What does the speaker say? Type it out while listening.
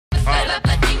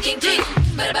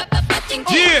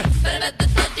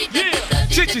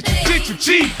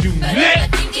you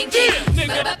net.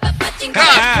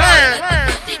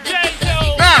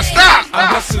 Nah, stop. I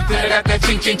hustled, then I got that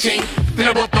ching ching ching. Then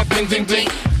I bought that bling bling bling.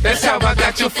 That's how I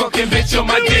got your fucking bitch on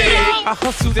my dick. I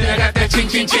hustled, then I got that ching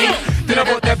ching ching. Then I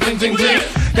bought that bling bling bling.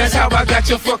 That's how I got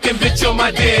your fucking bitch on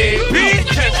my dick.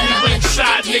 Catch me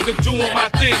ringside, nigga, doing my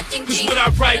thing. Cause what I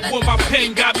write with my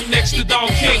pen got me next to Don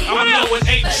King. I'm blowing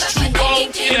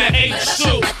H2O in an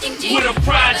H2 with a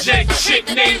project chick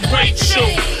named Rachel.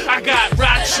 I got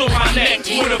rocks on my neck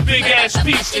with a big ass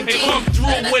piece. And come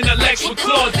through in the Lex with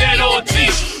Claudette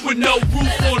Ortiz with no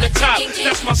roof on the top.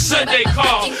 That's my Sunday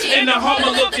car. And the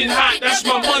Hummer looking hot. That's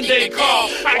my Monday car.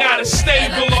 I got a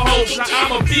stable of hoes.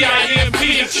 I'm a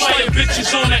B.I.M.B. Slaying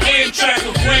bitches on the Amtrak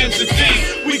with grams of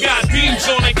D. We got beams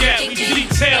on the gap. We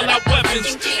detail our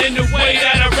weapons. In the way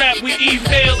that I rap, we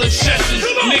email and sessions.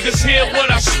 Niggas hear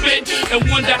what I spit and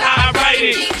wonder how I write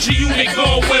it. G-Unit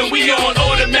going when we on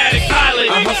automatic pilot.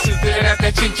 I hustled, then I got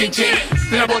that ching ching ching.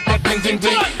 Then I bought that bling bling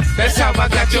bling. That's how I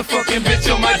got your fucking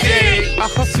bitch on my dick. I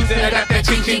hustled, then I got that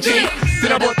ching ching ching.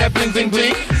 Then I bought that bling bling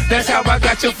bling. That's how I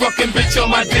got your fucking bitch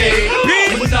on my dick.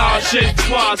 Menage a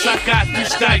trois, I got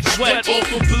this night sweat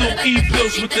off of blue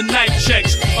E-bills with the night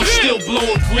checks. I'm still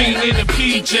blowing green in the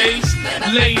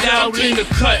PJs. Laid out in the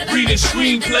cut, reading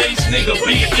screenplays. Nigga,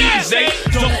 be easy.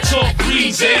 Don't talk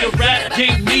greasy. The rap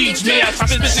game needs me. I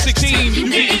spent 16, you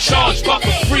getting charged by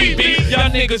a freebie. Y'all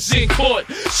niggas in court,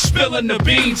 spilling the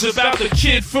beans about the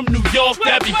kid from New York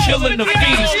that be killing the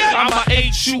fiends. I'm a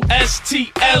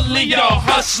H-U-S-T-L-E,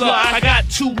 hustler. I got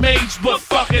two maids, but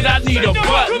fuck it, I need a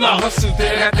butler. I hustled,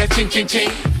 then I got that ching ching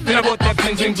ching. Then I bought that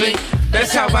bling bling bling.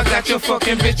 That's how I got your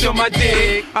fucking bitch on my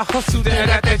dick. I hustled, then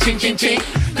I got that ching ching ching.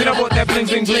 Then I bought that bling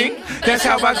bling bling. That's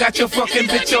how I got your fucking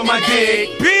bitch on my dick,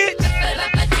 bitch.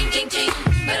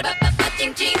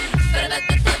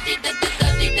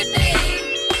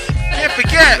 Can't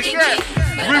forget.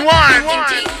 Rewind.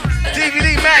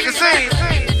 DVD magazine.